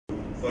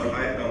for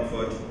higher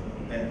comfort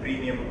and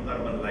premium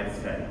urban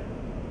lifestyle.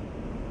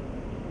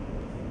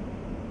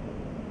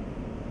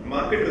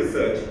 Market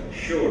research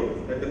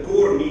showed that the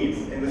core needs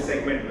in the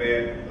segment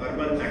were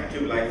urban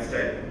active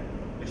lifestyle,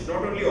 which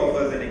not only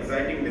offers an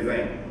exciting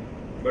design,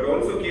 but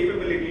also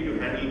capability to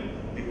handle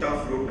the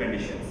tough road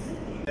conditions.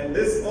 And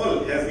this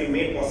all has been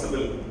made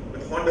possible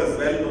with Honda's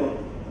well-known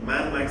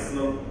man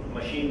maximum,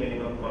 machine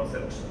minimum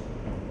concept.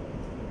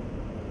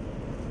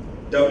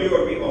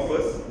 WRV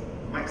offers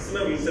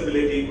maximum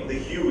usability of the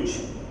huge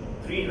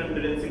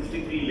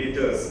 363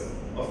 liters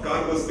of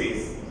cargo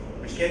space,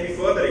 which can be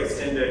further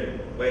extended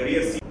by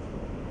rear seat.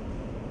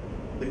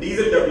 The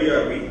diesel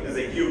WRV is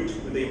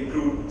equipped with the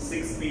improved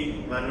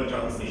 6-speed manual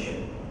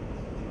transmission.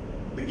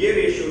 The gear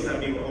ratios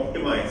have been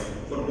optimized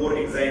for more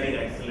exciting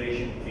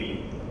acceleration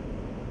feeling.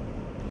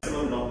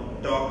 Maximum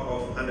torque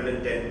of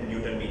 110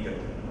 Newton meter.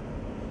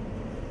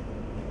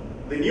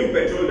 The new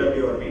petrol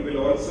WRV will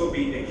also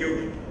be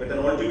equipped with an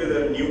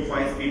altogether new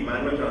 5-speed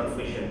manual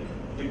transmission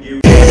to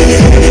give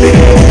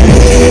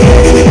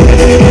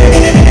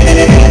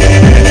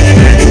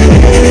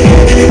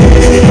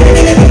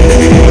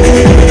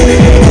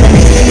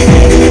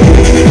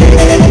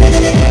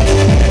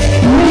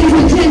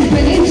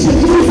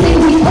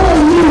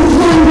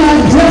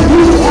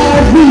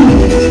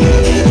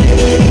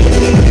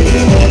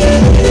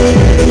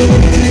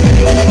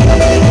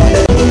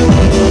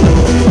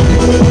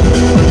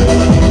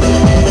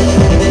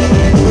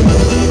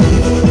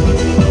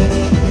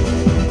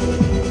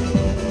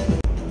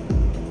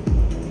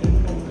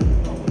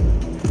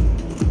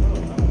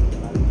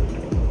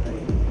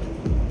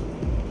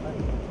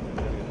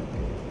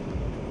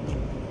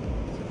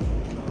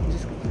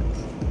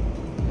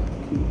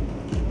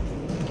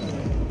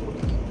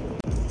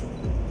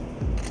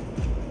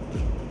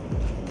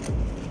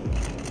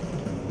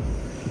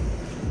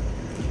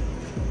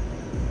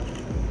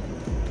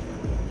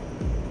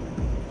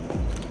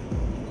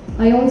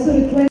I also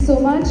request so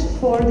much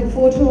for the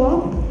photo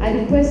op. I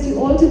request you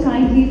all to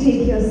kindly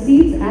take your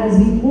seats as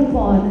we move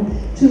on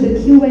to the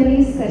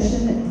Q&A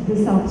session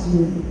this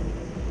afternoon.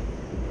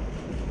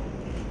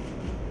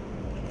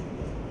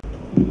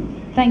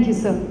 Thank you,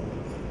 sir.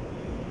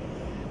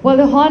 Well,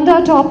 the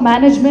Honda top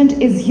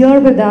management is here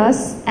with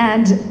us,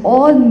 and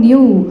all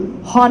new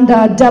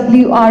Honda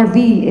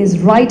WRV is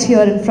right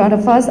here in front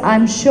of us.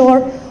 I'm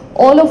sure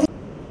all of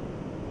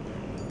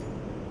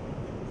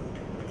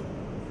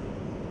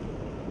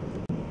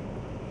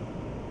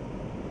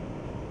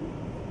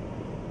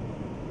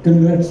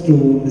Congrats to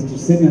Mr.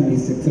 Singh and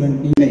his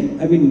excellent team.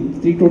 I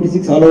mean,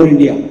 326 all over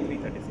India.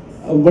 336.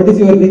 What is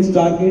your next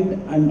target?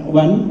 And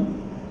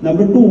one.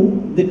 Number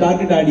two, the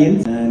target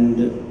audience. And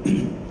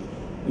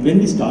when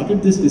we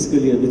started this fiscal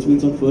year, which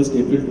means on 1st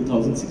April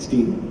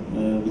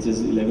 2016, which is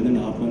 11 and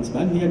a half months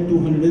back, we had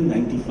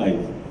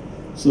 295.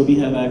 So we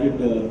have added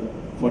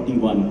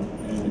 41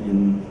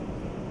 in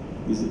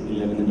these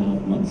 11 and a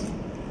half months.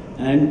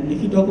 And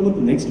if you talk about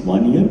the next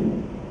 1 year,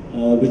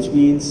 which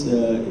means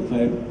if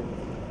I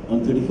on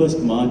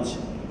 31st March,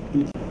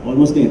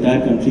 almost the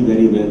entire country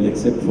very well,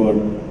 except for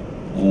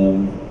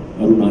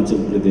Arunachal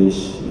Pradesh.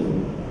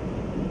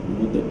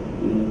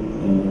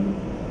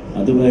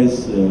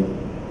 Otherwise,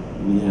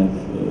 we have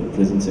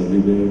presence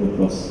everywhere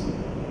across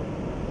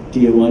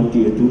Tier 1,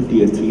 Tier 2,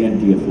 Tier 3 and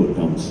Tier 4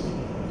 towns.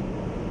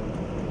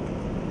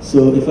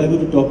 So if I were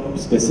to talk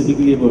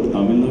specifically about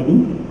Tamil Nadu,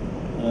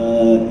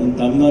 in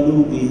Tamil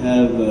Nadu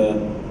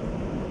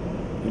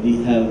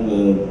we have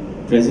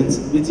presence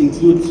which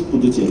includes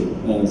Puducherry.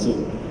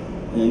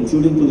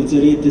 Including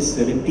Puducherry, it is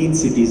 17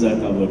 cities are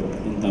covered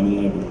in Tamil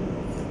Nadu,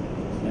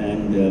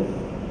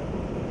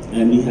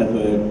 and we have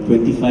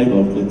 25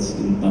 outlets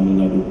in Tamil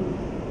Nadu.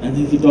 And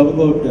if you talk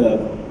about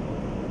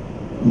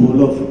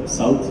whole of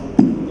South,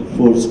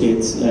 4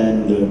 states,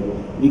 and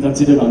we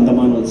consider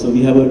Andaman also.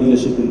 We have a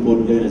dealership in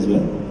Port Blair as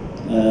well.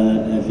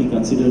 If we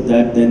consider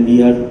that, then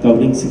we are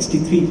covering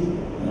 63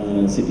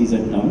 cities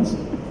and towns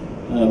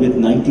with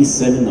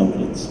 97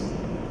 outlets.